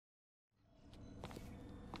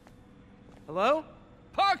Hello?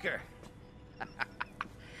 Parker!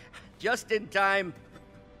 Just in time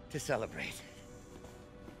to celebrate.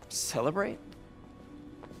 Celebrate?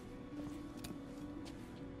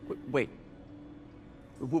 Wait.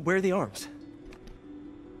 Where are the arms?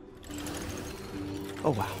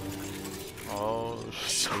 Oh, wow. Oh,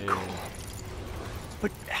 shit. So cool.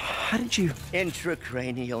 But how did you...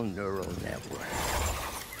 Intracranial neural network.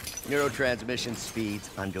 Neurotransmission speeds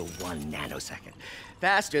under 1 nanosecond.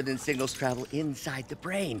 Faster than signals travel inside the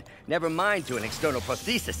brain. Never mind to an external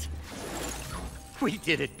prosthesis. We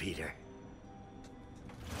did it, Peter.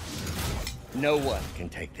 No one can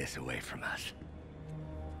take this away from us.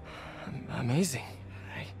 Amazing.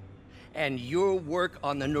 And your work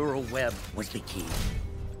on the neural web was the key.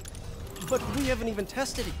 But we haven't even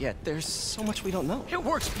tested it yet. There's so much we don't know. It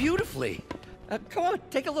works beautifully. Come on,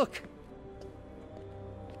 take a look.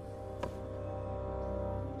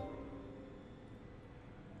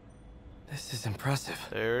 This is impressive.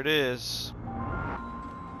 There it is.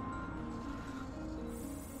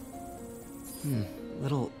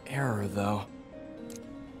 Little error, though.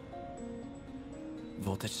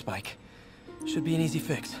 Voltage spike. Should be an easy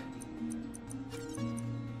fix.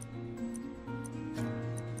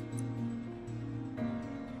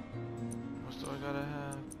 What do I gotta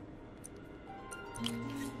have?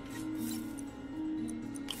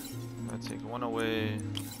 Gotta take one away.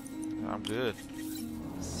 I'm good.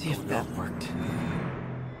 See if that worked.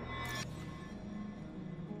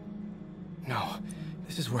 No,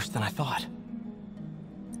 this is worse than I thought.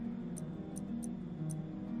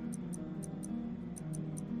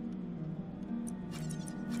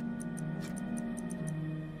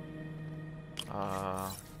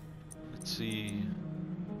 Let's see.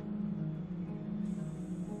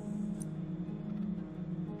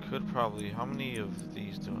 Could probably. How many of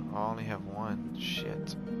these do I only have one?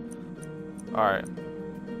 Shit. Alright.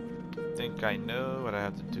 Think I know what I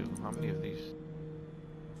have to do. How many of these?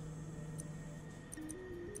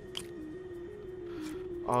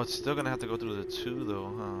 Oh, it's still gonna have to go through the 2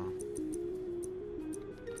 though, huh?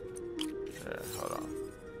 There, hold on.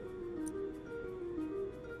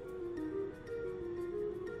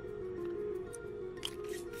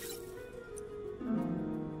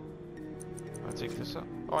 I'll take this up.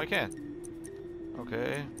 Oh, I can.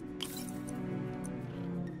 Okay.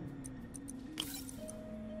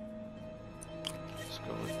 Let's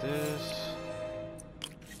go with this.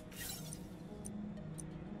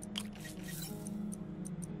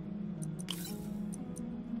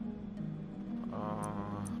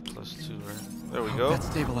 +2, right? There we go. That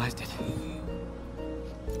stabilized it.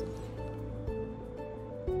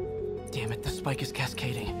 Damn it, the spike is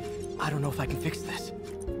cascading. I don't know if I can fix this.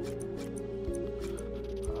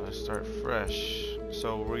 Start fresh.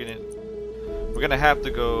 So we're gonna have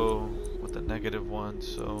to go with the -1.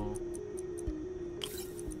 So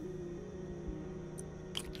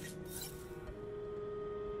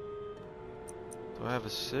do I have a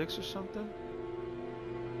 6 or something?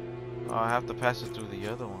 Oh, I have to pass it through the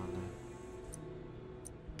other one then.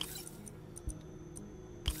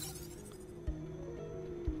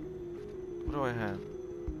 What do I have?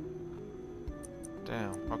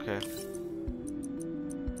 Damn, okay.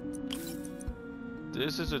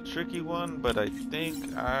 This is a tricky one, but I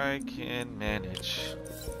think I can manage.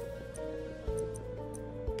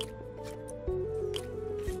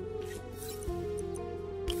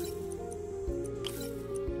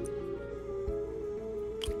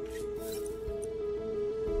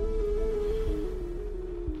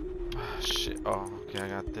 Shit. Oh, okay, I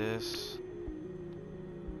got this.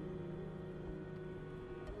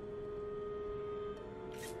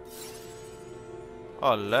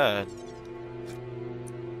 Oh, lead.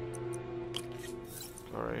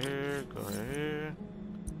 Go right here, go right here.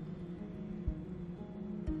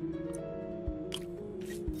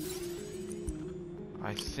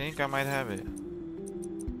 I think I might have it.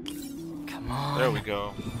 Come on. There we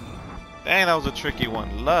go. Dang, that was a tricky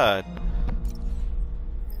one. Lud.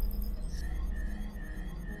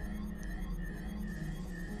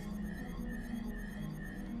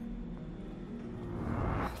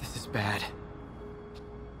 This is bad.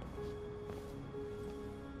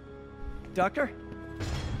 Doctor?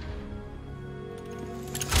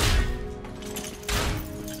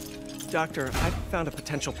 Doctor, I found a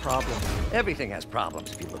potential problem. Everything has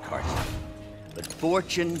problems if you look hard enough. But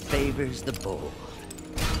fortune favors the bold.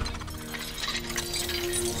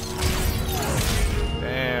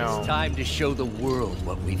 Damn. It's time to show the world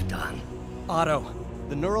what we've done. Otto,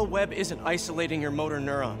 the neural web isn't isolating your motor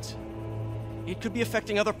neurons. It could be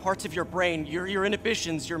affecting other parts of your brain, your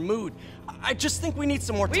inhibitions, your mood. I just think we need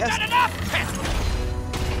some more We've tests. got enough tests!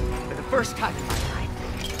 For the first time in my life,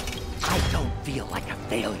 I don't feel like a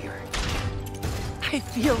failure. I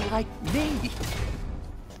feel like me.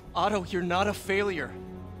 Otto, you're not a failure.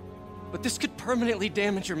 But this could permanently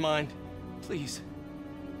damage your mind. Please.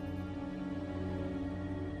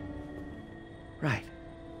 Right.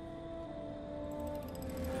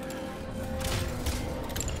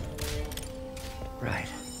 Right.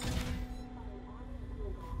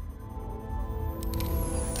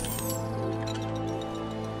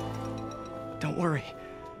 Don't worry.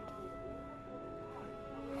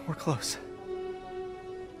 We're close.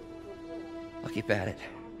 I'll keep at it.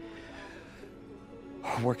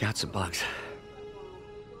 I'll work out some bugs.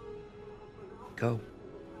 Go.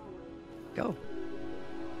 Go.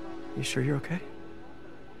 You sure you're okay?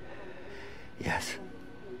 Yes.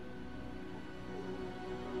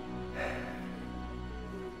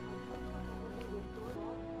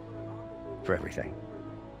 For everything.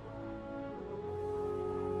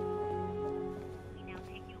 We now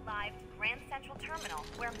take you live to Grand Central Terminal,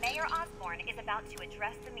 where Mayor Osborne is about to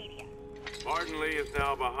address the media. Martin Lee is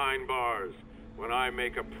now behind bars. When I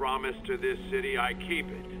make a promise to this city, I keep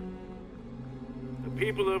it. The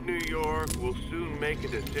people of New York will soon make a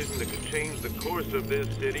decision that could change the course of this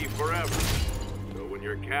city forever. So when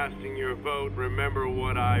you're casting your vote, remember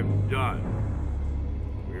what I've done.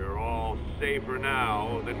 We are all safer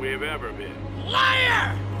now than we have ever been.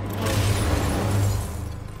 Liar!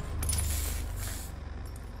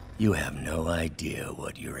 You have no idea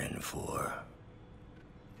what you're in for.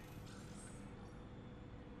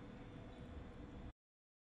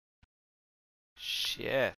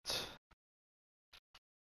 Shit.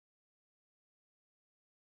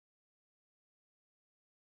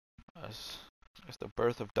 That's the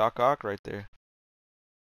birth of Doc Ock right there.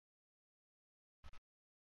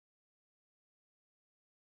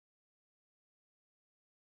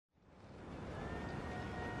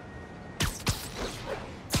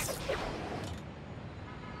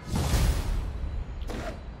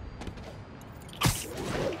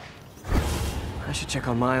 I should check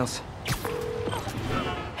on Miles.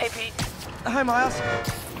 Hey, Pete. Hi, Miles.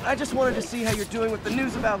 I just wanted to see how you're doing with the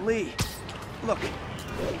news about Lee. Look,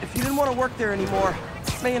 if you didn't want to work there anymore,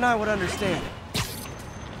 May and I would understand.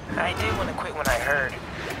 I did want to quit when I heard.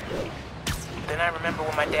 Then I remember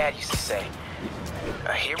what my dad used to say.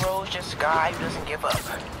 A hero is just a guy who doesn't give up.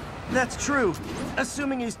 That's true,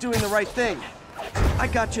 assuming he's doing the right thing. I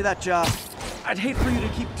got you that job. I'd hate for you to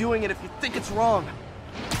keep doing it if you think it's wrong.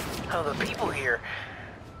 Oh, the people here.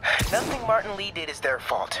 Nothing Martin Lee did is their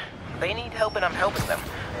fault. They need help and I'm helping them.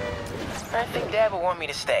 I think Dad will want me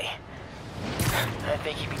to stay. I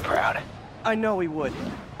think he'd be proud. I know he would.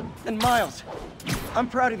 And Miles, I'm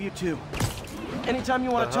proud of you too. Anytime you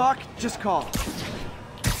want to talk, just call.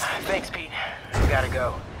 Thanks, Pete. I gotta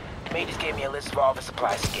go. May just gave me a list of all the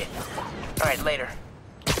supplies to get. All right, later.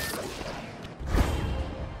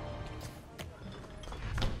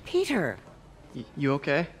 Peter, You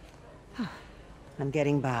okay? I'm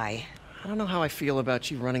getting by. I don't know how I feel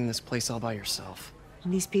about you running this place all by yourself.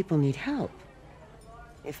 And these people need help.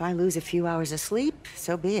 If I lose a few hours of sleep,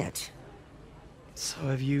 so be it. So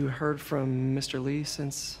have you heard from Mr. Lee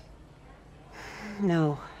since?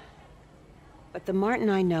 No. But the Martin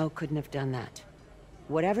I know couldn't have done that.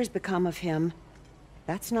 Whatever's become of him,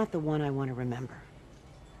 that's not the one I want to remember.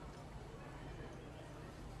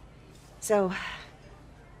 So,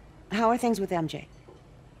 how are things with MJ?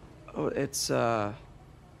 Oh,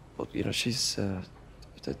 well, you know, she's,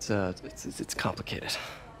 it's complicated.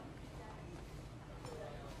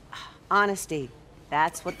 Honesty.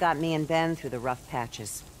 That's what got me and Ben through the rough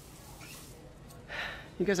patches.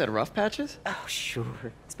 You guys had rough patches? Oh,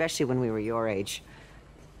 sure. Especially when we were your age.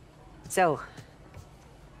 So,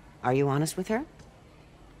 are you honest with her?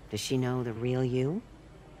 Does she know the real you?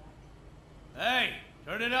 Hey,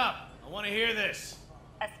 turn it up. I want to hear this.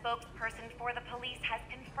 A spokesperson for the police has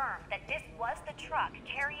confirmed that this was the truck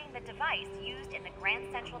carrying the device used in the Grand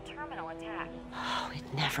Central Terminal attack. Oh, it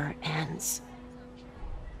never ends.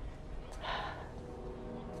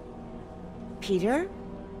 Peter?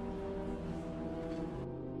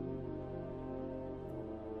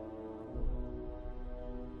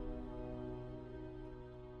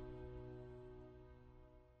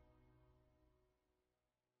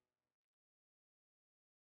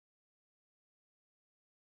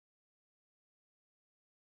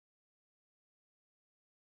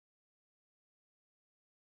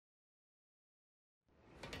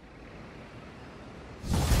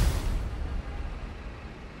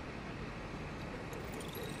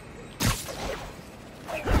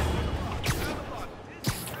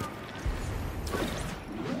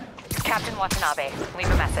 Captain Watanabe,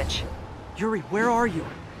 leave a message. Yuri, where are you?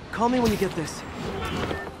 Call me when you get this.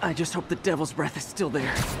 I just hope the Devil's Breath is still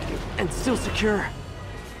there. And still secure.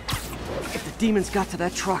 If the demons got to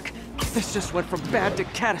that truck, this just went from bad to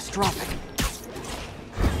catastrophic.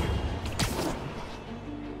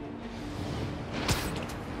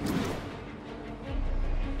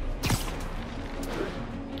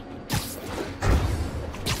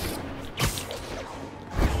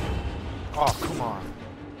 Oh, come on.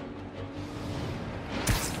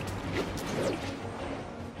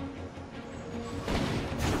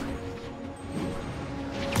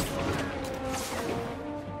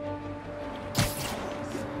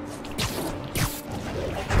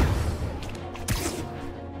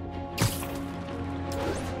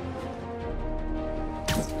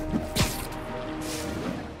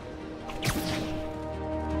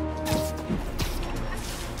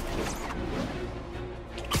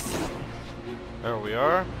 There we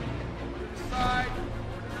are.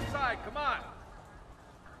 Side, come on.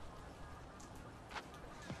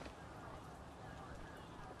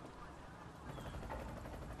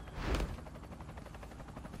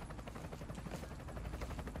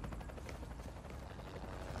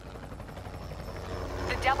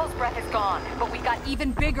 The Devil's Breath is gone, but we got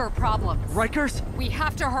even bigger problems. Rikers? We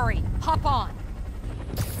have to hurry. Hop on.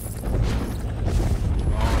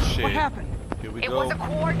 Oh shit. What happened? Here we It go. was a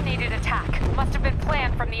coordinated attack. Must have been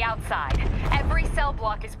planned from the outside. Every cell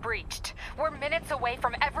block is breached. We're minutes away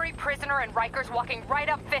from every prisoner and Rikers walking right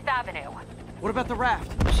up 5th Avenue. What about the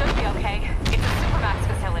raft? Should be okay. It's a Supermax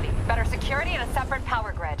facility. Better security and a separate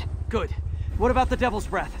power grid. Good. What about the Devil's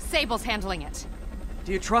Breath? Sable's handling it.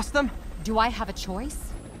 Do you trust them? Do I have a choice?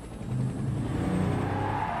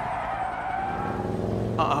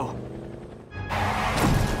 Uh-oh.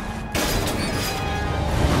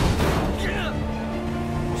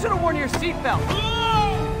 Should have worn your seatbelt.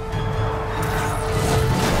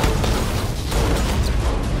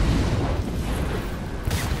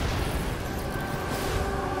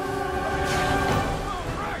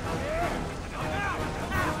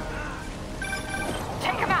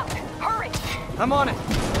 Take him out! Hurry! I'm on it.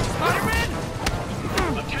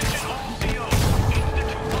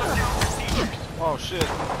 Oh shit.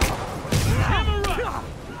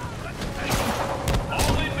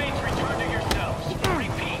 All inmates return to your cells.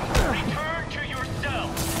 Repeat, return to your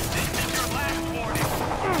cells. This is your last warning.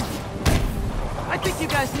 I think you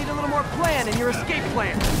guys need a little more plan in your escape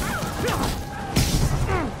plan.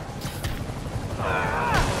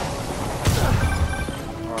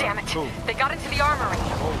 Damn it! Cool. They got into the armory.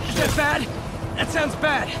 Oh Is shit. that bad? That sounds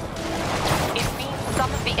bad. It means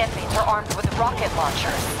some of the inmates are armed with rocket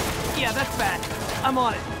launchers. Yeah, that's bad. I'm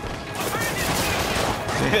on it.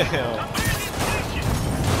 Damn.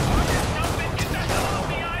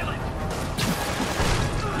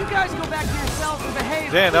 You guys go back to your cells and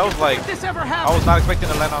behave. Damn, that was like, If this ever I happens. was not expecting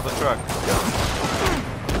to land on the truck.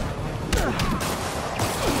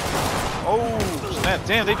 Oh, snap.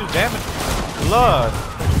 Damn, they do damage. Blood.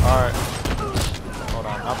 Alright. Hold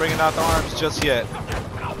on. Not bringing out the arms just yet.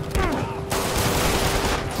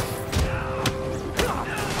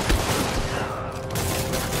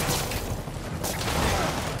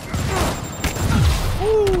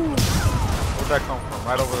 Where'd that come from?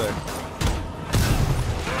 Right over there.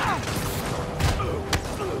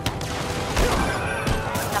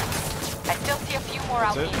 I still see a few more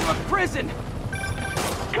out That's it? here. A prison.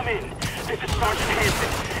 Come in. This is Sergeant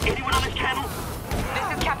Hansen. Anyone on this channel?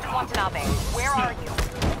 This is Captain Watanabe. Where are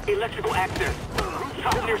you? Electrical access.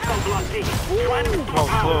 Rooftop near cell block D. Trying to restore Oh,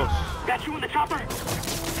 power. close. Got you in the chopper?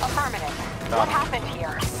 Affirmative. Got What it. happened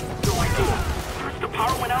here? No idea. First the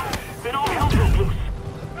power went out, then all hell broke loose.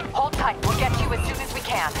 Hold tight. We'll get you as soon as we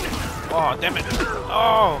can. Oh, damn it.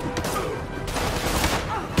 Oh.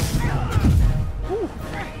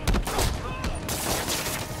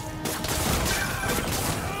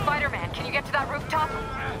 Spider-Man, can you get to that rooftop?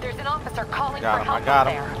 There's an officer calling Got for him, I help got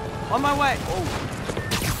out him. there. On my way.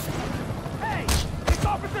 Hey! It's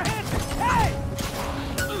Officer Hansen! Hey!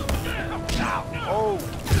 Oh.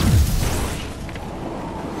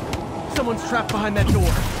 Someone's trapped behind that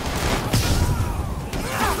door.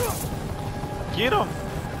 Get him.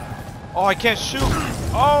 Oh, I can't shoot.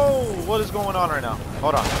 Oh, what is going on right now?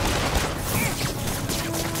 Hold on.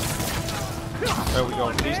 There we go.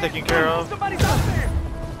 He's taken care of. Somebody's out there!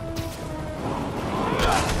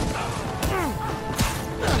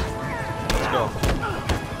 Let's go.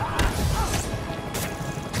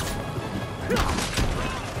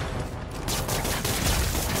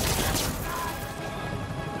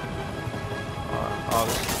 Oh,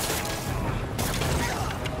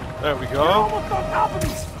 there we go. Almost on top of me!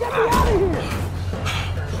 Get me out of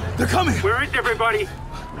here! They're coming! Where is everybody?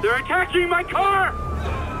 They're attacking my car!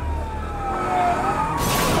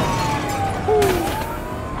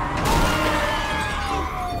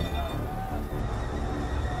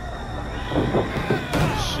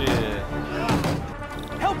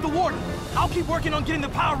 getting the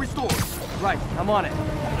power restored. Right, I'm on it.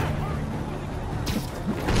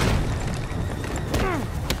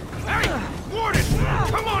 Hey! Warden!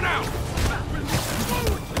 Come on out!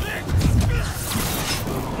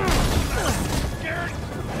 Scared?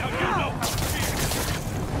 Now you know how to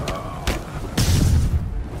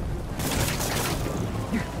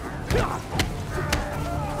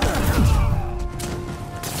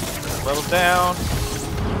Level down.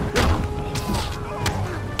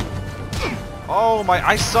 Oh my,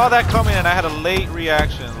 I saw that coming and I had a late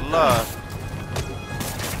reaction. Love.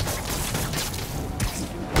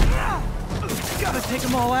 Gotta take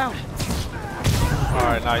them all out.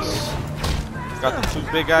 Alright, nice. Got the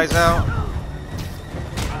 2 big guys out.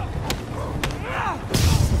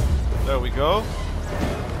 There we go.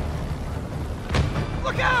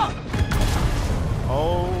 Look out!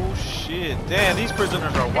 Oh shit. Damn, these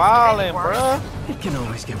prisoners are wildin', bruh. It can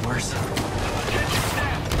always get worse.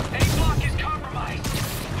 Any block is compromised.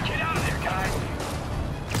 Get out of there, guys.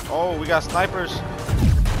 Oh, we got snipers.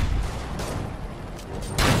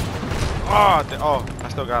 Oh, I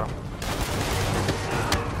still got him.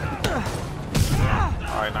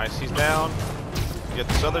 Alright, nice. He's down. We got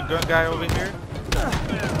this other gun guy over here.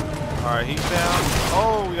 Alright, he's down.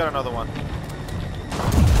 Oh, we got another one.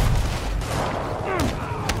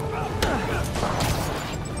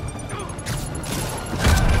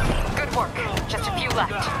 Good work. Just a few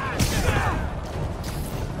left.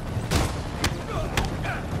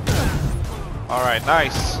 Alright,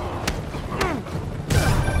 nice.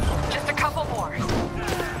 Just a couple more.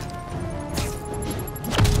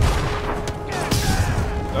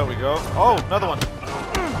 There we go. Oh, another one.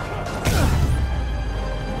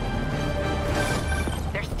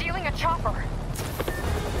 They're stealing a chopper.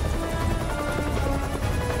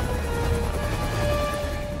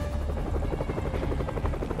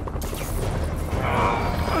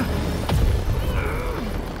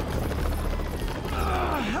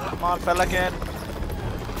 Come on, Pelican.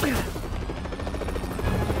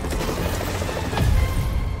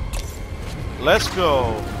 Let's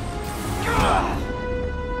go.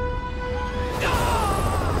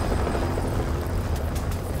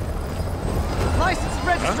 License and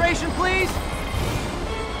registration, please.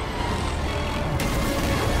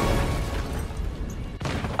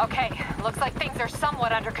 Okay, looks like things are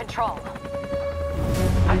somewhat under control.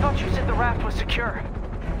 I thought you said the raft was secure.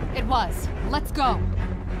 It was. Let's go.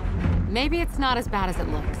 Maybe it's not as bad as it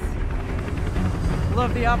looks.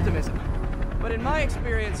 Love the optimism. But in my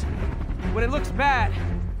experience, when it looks bad,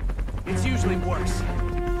 it's usually worse.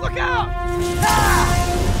 Look out!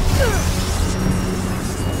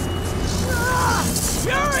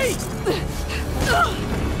 Yuri!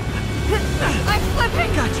 I'm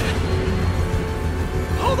slipping! Gotcha!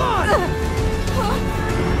 Hold on!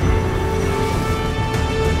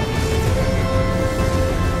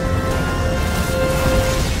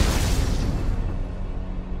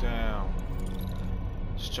 Damn.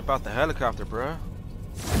 Just jump out the helicopter, bruh.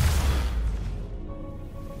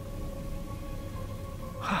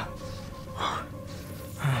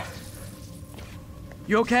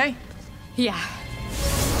 You okay? Yeah.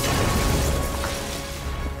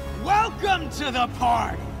 Welcome to the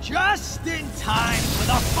party. Just in time for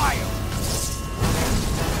the fire.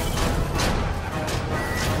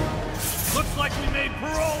 Looks like we made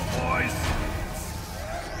parole, boys.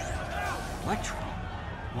 Electro,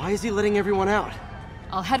 why is he letting everyone out?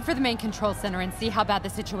 I'll head for the main control center and see how bad the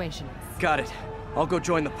situation is. Got it. I'll go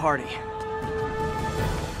join the party.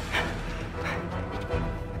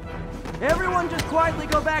 Everyone just quietly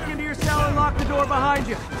go back into your cell and lock the door behind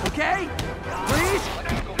you, okay? Please?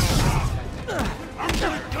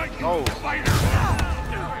 Oh.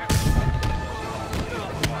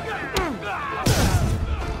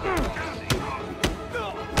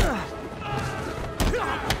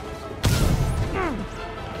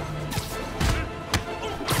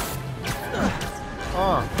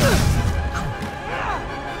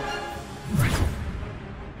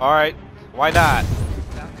 All right, why not?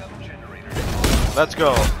 Let's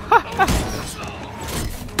go.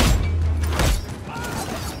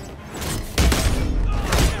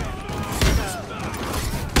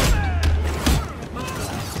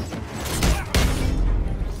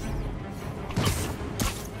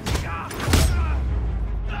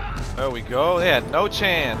 There we go. They had no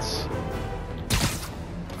chance.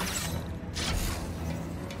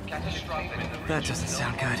 That doesn't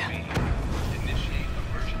sound good.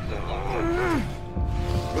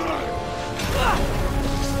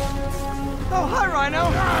 Oh, hi,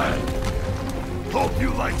 Rhino! Hope you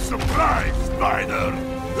like surprise, Spider!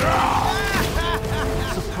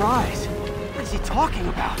 Surprise? What is he talking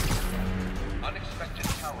about? Unexpected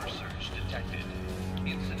power surge detected.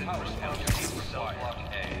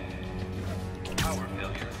 Power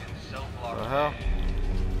failure in cell block What the hell?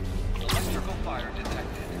 A. Electrical fire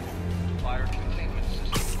detected. Fire containment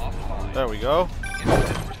system offline. There we go.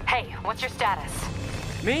 Hey, what's your status?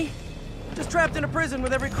 Me? Just trapped in a prison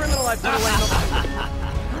with every criminal I've been away.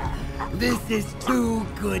 This is too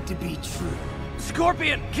good to be true.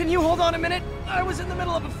 Scorpion, can you hold on a minute? I was in the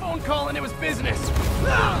middle of a phone call and it was business.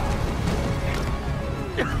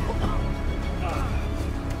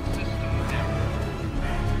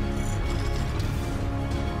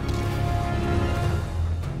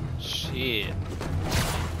 Shit.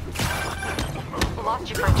 Lost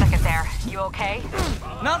you for a second there. You okay?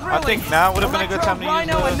 Not really. I think now would have been a good time to use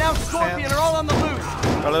Rhino the and now Scorpion hands. are all on the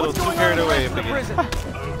loose. A little What's too going carried on in the away rest of the again.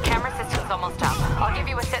 prison? Camera system's almost up. I'll give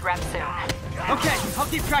you a sit rep soon. Okay, I'll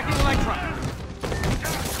keep tracking Electron.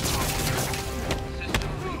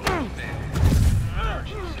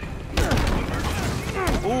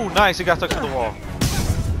 Ooh, nice. He got stuck to the wall.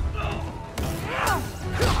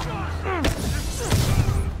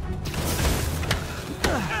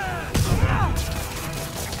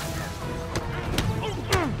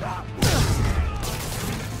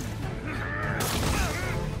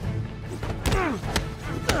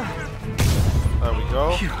 There we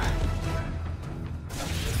go.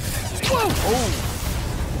 Whoa!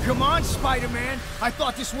 Oh. Come on, Spider-Man. I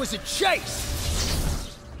thought this was a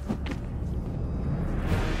chase.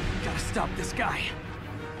 Gotta stop this guy.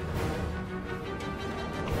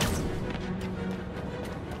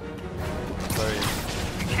 There he is.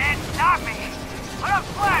 You can't stop me. But I'm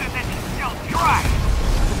glad that you still try.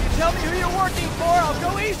 If you tell me who you're working for, I'll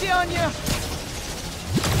go easy on you.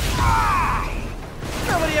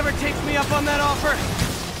 Nobody ever takes me up on that offer.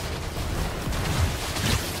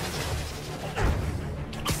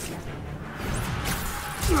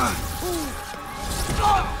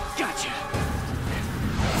 Gotcha.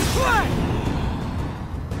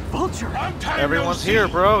 Vulture. Everyone's here,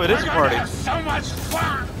 bro. It is a party. So much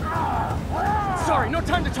fun. Sorry, no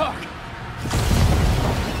time to talk.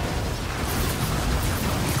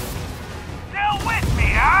 Still with me,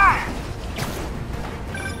 huh?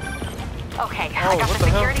 Okay, Oh, I got what the the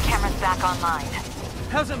hell? security cameras back online.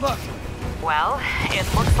 How's it look? Well, it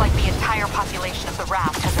looks like the entire population of the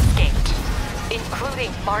raft has escaped,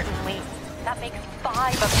 including Martin Lee. That makes 5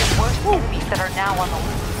 of your worst enemies that are now on the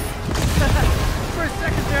loose. For a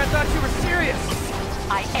second there, I thought you were serious.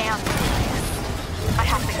 I am serious. I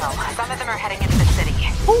have to go. Some of them are heading into the city.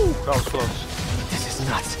 Ooh, that was close. This is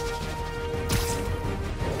nuts.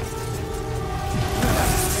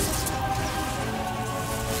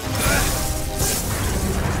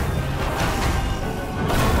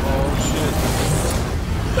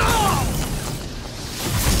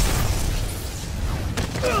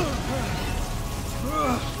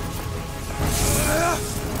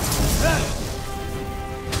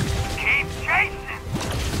 Keep chasing.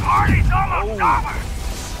 Party's almost over.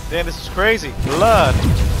 Damn, this is crazy. Blood.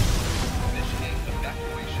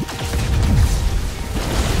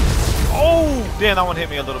 Oh, damn, that one hit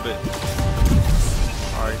me a little bit.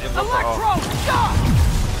 Alright, give up. Electro, stop!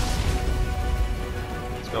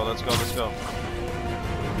 Let's go, let's go, let's go.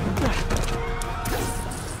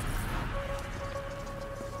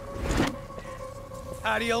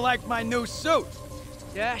 How do you like my new suit?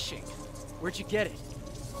 Dashing. Where'd you get it?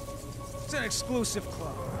 It's an exclusive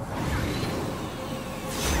club.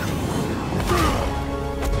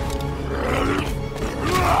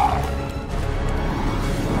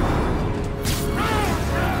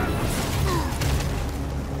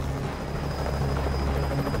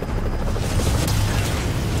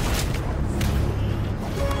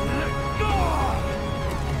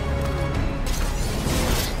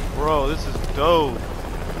 Bro, this is dope.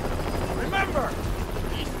 Remember,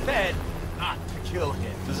 he said not to kill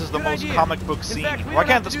him. This is the Good most idea. comic book In scene. fact, we Why don't can't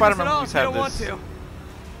have the to do this Spider-Man at all movies if we have don't this? want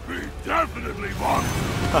to. We definitely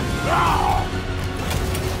want.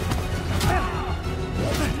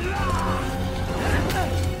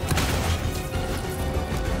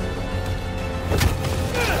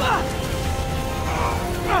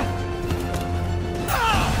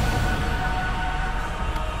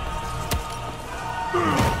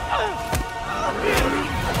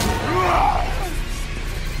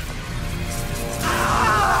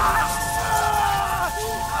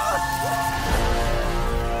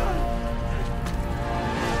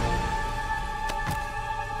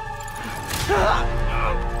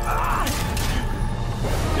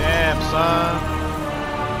 Damn, son.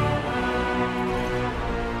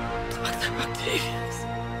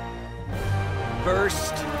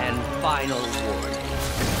 First and final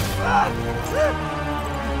warning.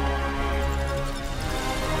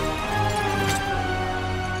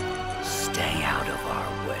 out of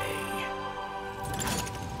our way.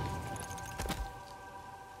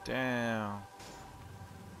 Damn.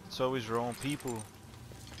 It's always your own people.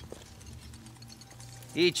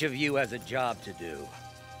 Each of you has a job to do.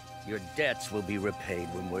 Your debts will be repaid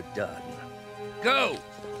when we're done. Go!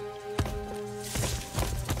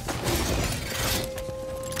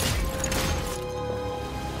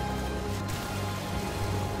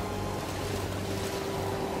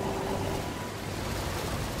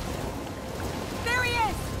 There he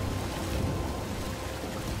is!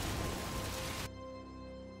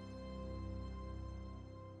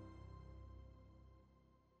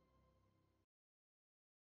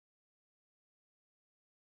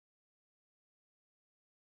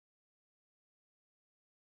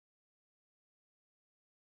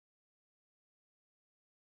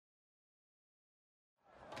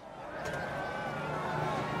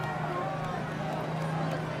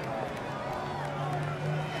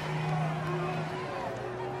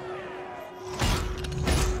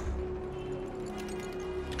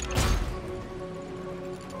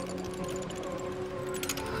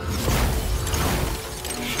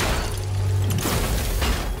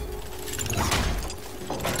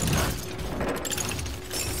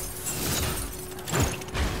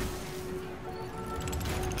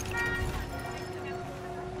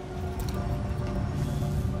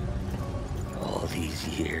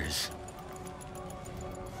 Years.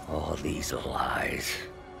 All these lies.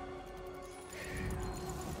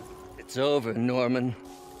 It's over, Norman.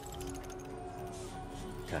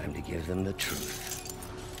 Time to give them the truth.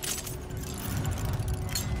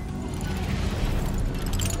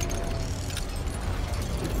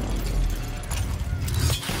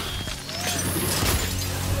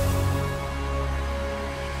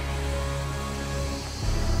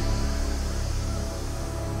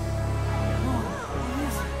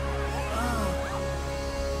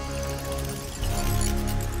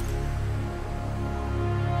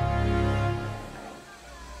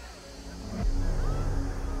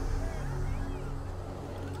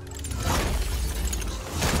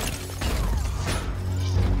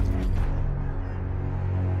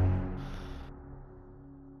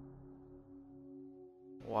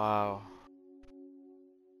 Wow.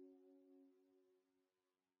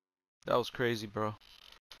 That was crazy, bro.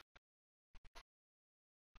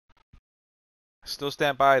 I still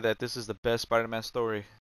stand by that this is the best Spider-Man story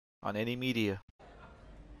on any media.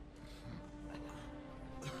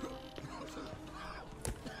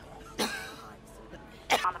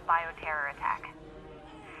 On the bioterror attack.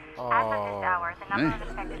 As of this hour, the number of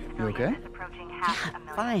infected civilians is approaching half a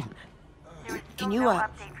million. Fine. There is Can still you, no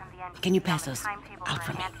update from the NBC can you on pass the those timetable out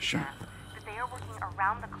for me? antiserum, Sure. but they are working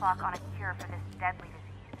around the clock on a cure for this deadly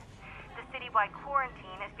disease. The citywide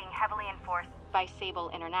quarantine is being heavily enforced by Sable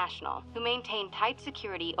International, who maintain tight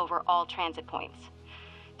security over all transit points.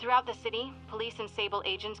 Throughout the city, police and Sable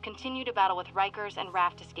agents continue to battle with Rikers and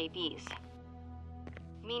Raft escapees.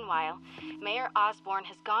 Meanwhile, Mayor Osborn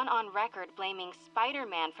has gone on record blaming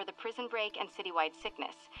Spider-Man for the prison break and citywide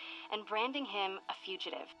sickness, and branding him a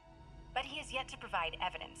fugitive. But he has yet to provide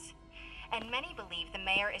evidence, and many believe the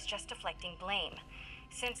mayor is just deflecting blame,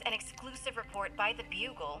 since an exclusive report by the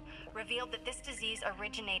Bugle revealed that this disease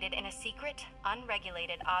originated in a secret,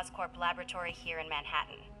 unregulated Oscorp laboratory here in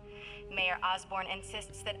Manhattan. Mayor Osborn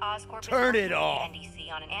insists that Oscorp Turn is it working off! with the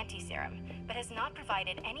NDC on an anti-serum, but has not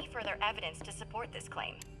provided any further evidence to support this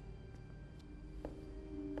claim.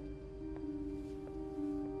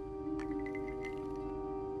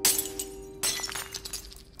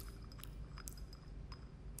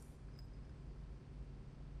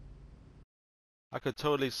 I could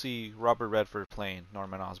totally see Robert Redford playing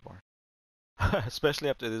Norman Osborn. Especially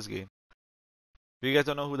after this game. If you guys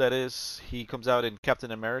don't know who that is, he comes out in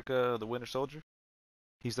Captain America, the Winter Soldier.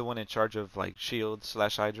 He's the one in charge of like S.H.I.E.L.D.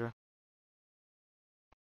 / Hydra.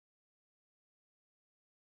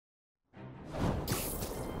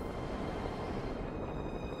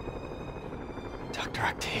 Dr.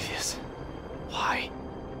 Octavius. Why?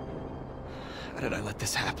 How did I let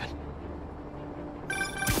this happen?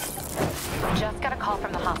 Just got a call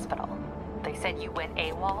from the hospital. They said you went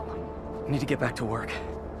AWOL. I need to get back to work.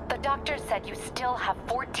 The doctor said you still have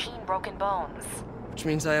 14 broken bones. Which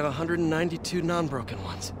means I have 192 non-broken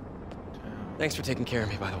ones. Thanks for taking care of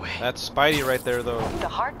me, by the way. That's Spidey right there, though. The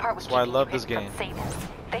hard part was That's why I keeping love you this hidden game. from Satans.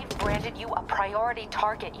 They've branded you a priority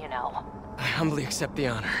target, you know. I humbly accept the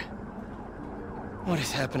honor. What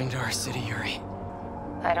is happening to our city, Yuri?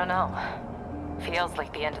 I don't know. Feels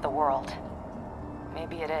like the end of the world.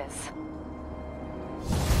 Maybe it is.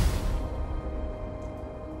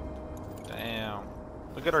 Damn.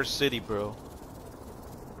 Look at our city, bro.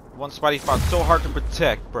 One Spidey fought so hard to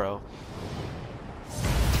protect, bro.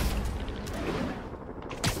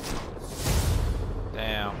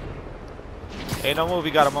 Damn. Ain't no movie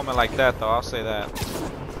got a moment like that, though. I'll say that.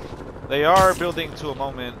 They are building to a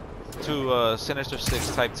moment, to a Sinister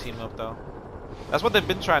 6 type team up, though. That's what they've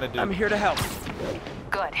been trying to do. I'm here to help.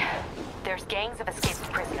 Good. There's gangs of escaped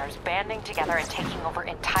prisoners banding together and taking over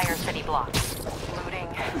entire city blocks. Looting,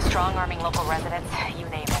 strong-arming local residents, you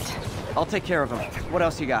name it. I'll take care of them. What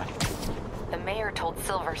else you got? The mayor told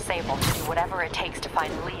Silver Sable to do whatever it takes to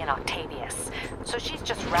find Lee and Octavius. So she's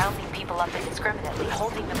just rounding people up indiscriminately,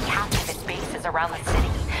 holding them captive at bases around the city.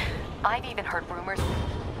 I've even heard rumors...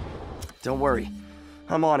 Don't worry.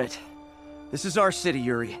 I'm on it. This is our city,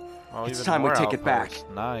 Yuri. Oh, it's time we take it back.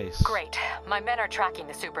 Nice. Great. My men are tracking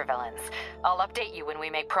the supervillains. I'll update you when we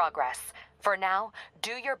make progress. For now,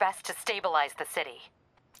 do your best to stabilize the city.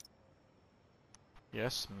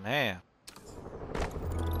 Yes, ma'am.